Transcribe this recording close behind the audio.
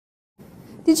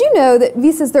Did you know that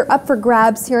visas, they're up for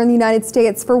grabs here in the United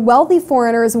States for wealthy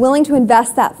foreigners willing to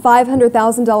invest that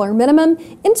 $500,000 minimum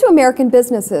into American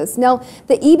businesses? Now,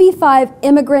 the EB-5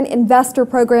 Immigrant Investor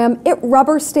Program, it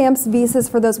rubber stamps visas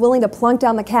for those willing to plunk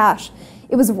down the cash.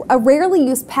 It was a rarely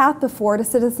used path before to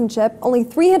citizenship, only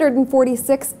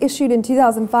 346 issued in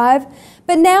 2005.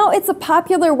 But now it's a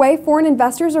popular way foreign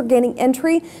investors are gaining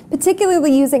entry,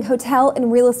 particularly using hotel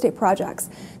and real estate projects.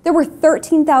 There were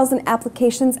 13,000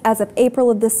 applications as of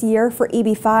April of this year for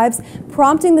EB-5s,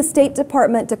 prompting the State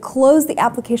Department to close the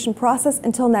application process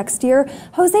until next year.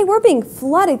 Jose, we're being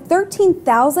flooded.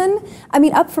 13,000? I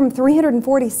mean, up from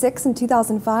 346 in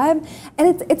 2005.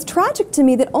 And it's tragic to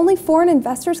me that only foreign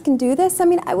investors can do this. I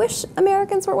mean, I wish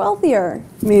Americans were wealthier.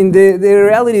 I mean, the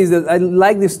reality is that I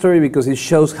like this story because it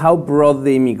shows how broad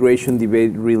the immigration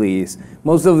debate really is.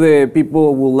 Most of the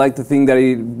people would like to think that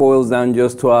it boils down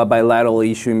just to a bilateral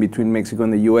issue in between Mexico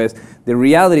and the U.S. The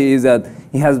reality is that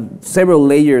it has several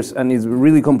layers and it's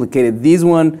really complicated. This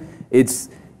one, it's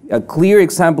a clear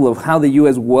example of how the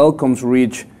U.S. welcomes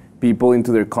rich people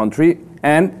into their country,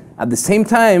 and at the same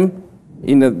time,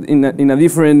 in a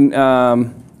different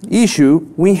issue,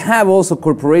 we have also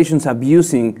corporations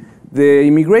abusing the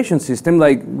immigration system.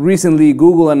 Like recently,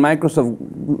 Google and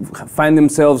Microsoft find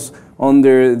themselves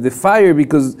under the fire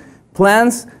because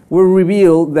plans were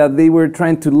revealed that they were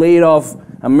trying to lay off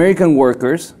American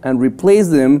workers and replace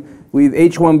them with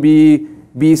H-1B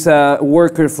visa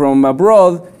workers from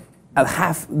abroad at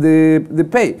half the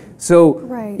pay. So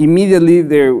immediately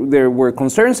there were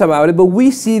concerns about it, but we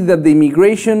see that the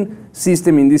immigration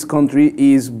system in this country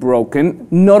is broken,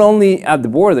 not only at the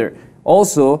border,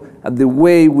 also at the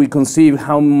way we conceive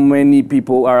how many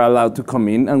people are allowed to come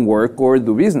in and work or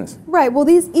do business. Right, well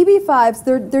these EB-5s,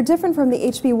 they're different from the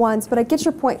HB-1s, but I get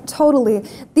your point totally.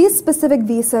 These specific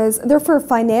visas, they're for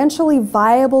financially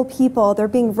viable people. They're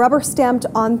being rubber stamped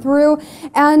on through,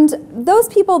 and those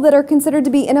people that are considered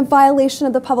to be in a violation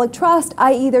of the public trust,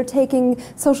 i.e. they're taking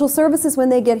social services when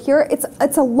they get here,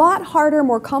 it's a lot harder,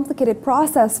 more complicated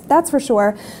process, that's for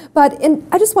sure. But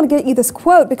I just want to get you this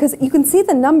quote because you can see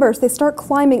the numbers, they start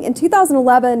climbing. In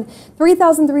 2011,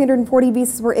 3,340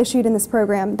 visas were issued in this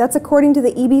program. That's according to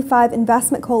the EB-5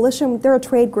 Investment Coalition. They're a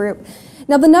trade group.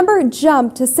 Now the number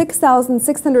jumped to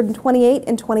 6,628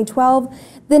 in 2012,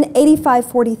 then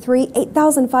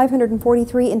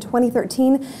 8,543 in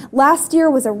 2013. Last year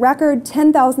was a record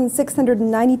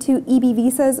 10,692 EB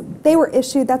visas. They were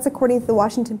issued, that's according to the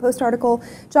Washington Post article.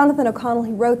 Jonathan O'Connell,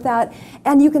 he wrote that.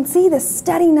 And you can see this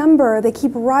steady number. They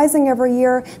keep rising every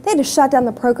year. They had to shut down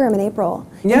the program in April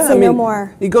and say no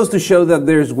more. It goes to show that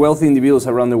there's wealthy individuals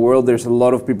around the world. There's a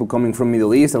lot of people coming from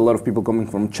Middle East, a lot of people coming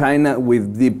from China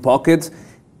with deep pockets.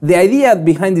 The idea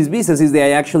behind these visas is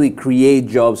they actually create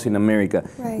jobs in America.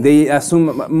 Right. They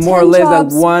assume more or less that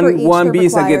one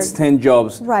visa gets 10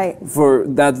 jobs. Right.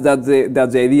 That's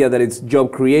the idea, that it's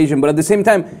job creation. But at the same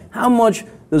time, how much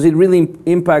does it really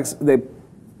impact the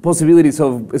possibilities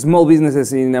of small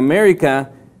businesses in America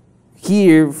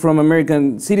here from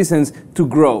American citizens to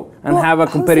grow and have a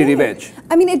competitive edge?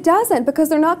 I mean, it doesn't, because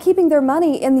they're not keeping their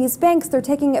money in these banks. They're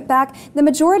taking it back. The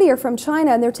majority are from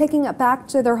China, and they're taking it back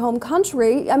to their home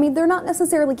country. I mean, they're not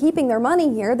necessarily keeping their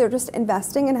money here. They're just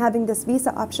investing and having this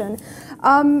visa option.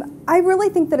 I really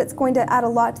think that it's going to add a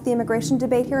lot to the immigration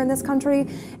debate here in this country,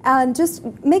 and just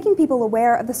making people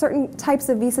aware of the certain types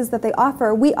of visas that they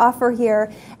offer. We offer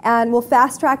here, and we'll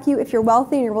fast track you if you're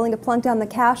wealthy and you're willing to plunk down the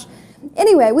cash.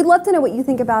 Anyway, we'd love to know what you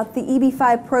think about the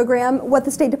EB-5 program, what the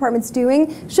State Department's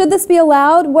doing. Should this be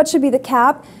allowed? What should be the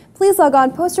cap? Please log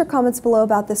on, post your comments below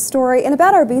about this story and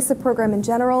about our visa program in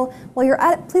general. While you're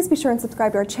at it, please be sure and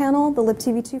subscribe to our channel, the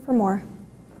LibTV2, for more.